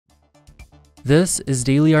This is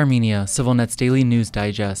Daily Armenia, CivilNet's daily news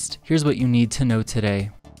digest. Here's what you need to know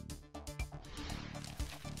today.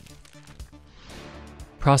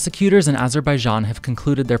 Prosecutors in Azerbaijan have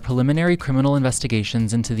concluded their preliminary criminal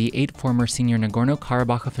investigations into the 8 former senior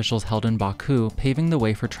Nagorno-Karabakh officials held in Baku, paving the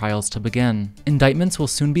way for trials to begin. Indictments will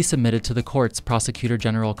soon be submitted to the courts, Prosecutor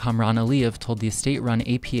General Kamran Aliyev told the state-run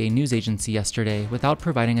APA news agency yesterday, without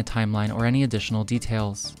providing a timeline or any additional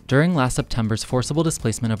details. During last September's forcible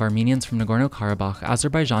displacement of Armenians from Nagorno-Karabakh,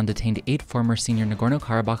 Azerbaijan detained 8 former senior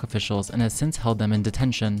Nagorno-Karabakh officials and has since held them in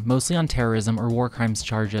detention, mostly on terrorism or war crimes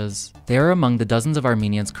charges. They are among the dozens of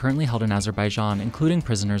Armenians currently held in Azerbaijan, including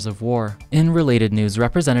prisoners of war. In related news,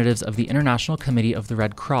 representatives of the International Committee of the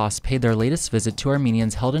Red Cross paid their latest visit to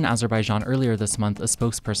Armenians held in Azerbaijan earlier this month, a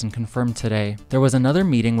spokesperson confirmed today. There was another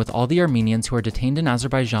meeting with all the Armenians who are detained in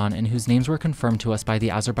Azerbaijan and whose names were confirmed to us by the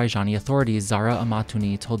Azerbaijani authorities, Zara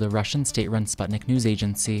Amatuni told the Russian state-run Sputnik news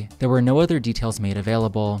agency. There were no other details made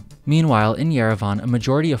available. Meanwhile, in Yerevan, a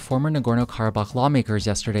majority of former Nagorno-Karabakh lawmakers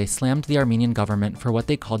yesterday slammed the Armenian government for what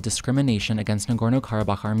they called discrimination against Nagorno-Karabakh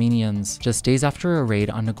Armenians, just days after a raid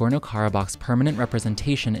on Nagorno-Karabakh's permanent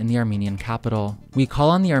representation in the Armenian capital. We call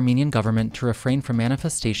on the Armenian government to refrain from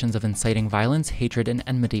manifestations of inciting violence, hatred, and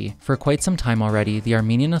enmity. For quite some time already, the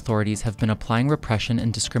Armenian authorities have been applying repression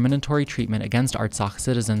and discriminatory treatment against Artsakh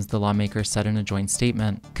citizens, the lawmakers said in a joint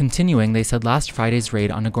statement. Continuing, they said last Friday's raid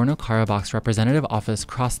on Nagorno-Karabakh's representative office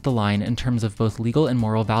crossed the line in terms of both legal and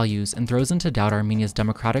moral values and throws into doubt Armenia's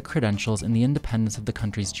democratic credentials and the independence of the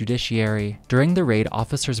country's judiciary. During the raid,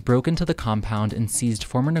 officers broke into the compound and seized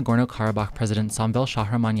former Nagorno-Karabakh President Samvel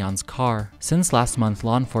Shahramanyan's car. Since last month,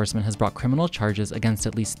 law enforcement has brought criminal charges against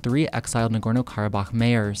at least 3 exiled Nagorno-Karabakh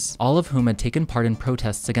mayors, all of whom had taken part in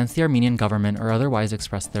protests against the Armenian government or otherwise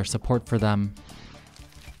expressed their support for them.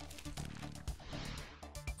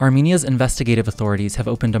 Armenia's investigative authorities have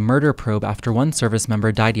opened a murder probe after one service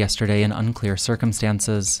member died yesterday in unclear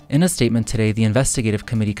circumstances. In a statement today, the investigative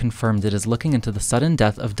committee confirmed it is looking into the sudden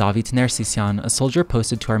death of David Nersisyan, a soldier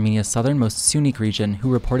posted to Armenia's southernmost Sunik region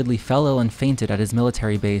who reportedly fell ill and fainted at his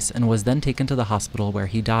military base and was then taken to the hospital where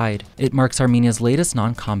he died. It marks Armenia's latest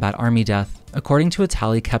non-combat army death. According to a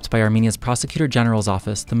tally kept by Armenia's Prosecutor General's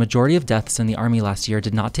office, the majority of deaths in the army last year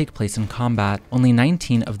did not take place in combat. Only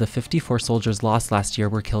 19 of the 54 soldiers lost last year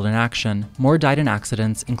were killed in action. More died in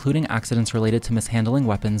accidents, including accidents related to mishandling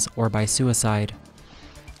weapons or by suicide.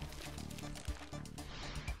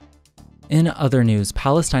 In other news,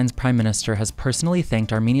 Palestine's prime minister has personally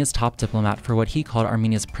thanked Armenia's top diplomat for what he called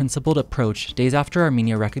Armenia's principled approach, days after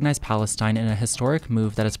Armenia recognized Palestine in a historic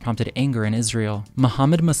move that has prompted anger in Israel.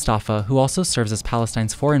 Mohammed Mustafa, who also serves as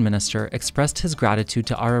Palestine's foreign minister, expressed his gratitude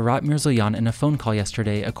to Ararat Mirzoyan in a phone call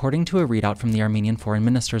yesterday, according to a readout from the Armenian foreign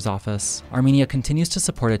minister's office. Armenia continues to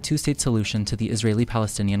support a two-state solution to the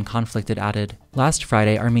Israeli-Palestinian conflict, it added. Last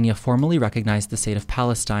Friday, Armenia formally recognized the state of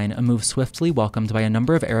Palestine, a move swiftly welcomed by a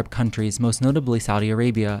number of Arab countries, most notably Saudi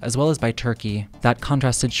Arabia, as well as by Turkey. That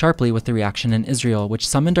contrasted sharply with the reaction in Israel, which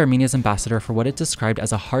summoned Armenia's ambassador for what it described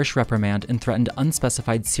as a harsh reprimand and threatened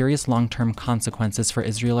unspecified serious long-term consequences for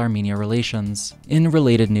Israel-Armenia relations. In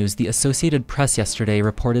related news, the Associated Press yesterday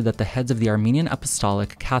reported that the heads of the Armenian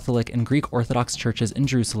Apostolic, Catholic, and Greek Orthodox churches in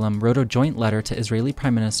Jerusalem wrote a joint letter to Israeli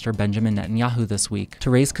Prime Minister Benjamin Netanyahu this week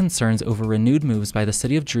to raise concerns over renewed moves by the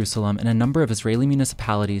city of Jerusalem and a number of Israeli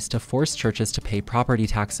municipalities to force churches to pay property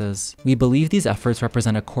taxes. We believe these efforts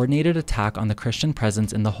represent a coordinated attack on the Christian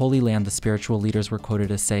presence in the Holy Land, the spiritual leaders were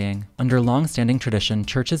quoted as saying. Under long-standing tradition,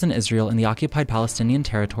 churches in Israel and the occupied Palestinian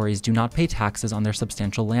territories do not pay taxes on their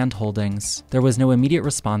substantial land holdings. There was no immediate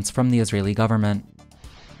response from the Israeli government.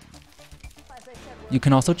 You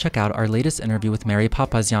can also check out our latest interview with Mary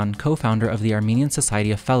Papazian, co-founder of the Armenian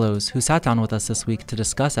Society of Fellows, who sat down with us this week to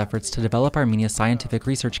discuss efforts to develop Armenia's scientific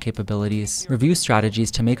research capabilities, review strategies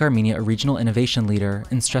to make Armenia a regional innovation leader,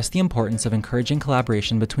 and stress the importance of encouraging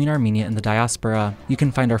collaboration between Armenia and the diaspora. You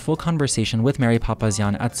can find our full conversation with Mary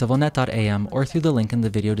Papazian at civilnet.am or through the link in the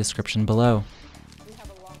video description below.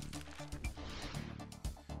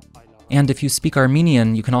 And if you speak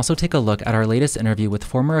Armenian, you can also take a look at our latest interview with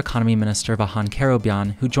former Economy Minister Vahan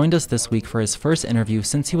Karobyan, who joined us this week for his first interview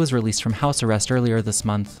since he was released from house arrest earlier this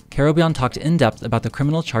month. Karobyan talked in depth about the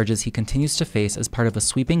criminal charges he continues to face as part of a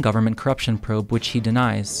sweeping government corruption probe, which he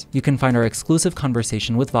denies. You can find our exclusive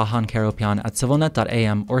conversation with Vahan Karobyan at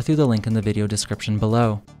civilnet.am or through the link in the video description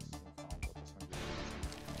below.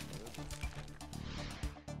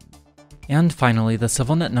 And finally, the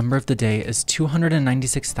CivilNet number of the day is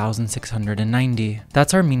 296,690.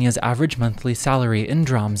 That's Armenia's average monthly salary in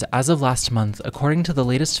drams as of last month, according to the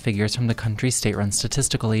latest figures from the country's state-run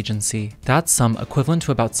statistical agency. That sum, equivalent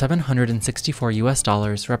to about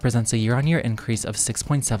 $764, represents a year-on-year increase of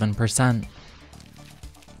 6.7%.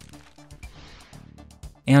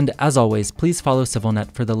 And as always, please follow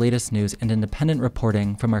CivilNet for the latest news and independent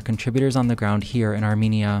reporting from our contributors on the ground here in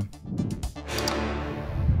Armenia.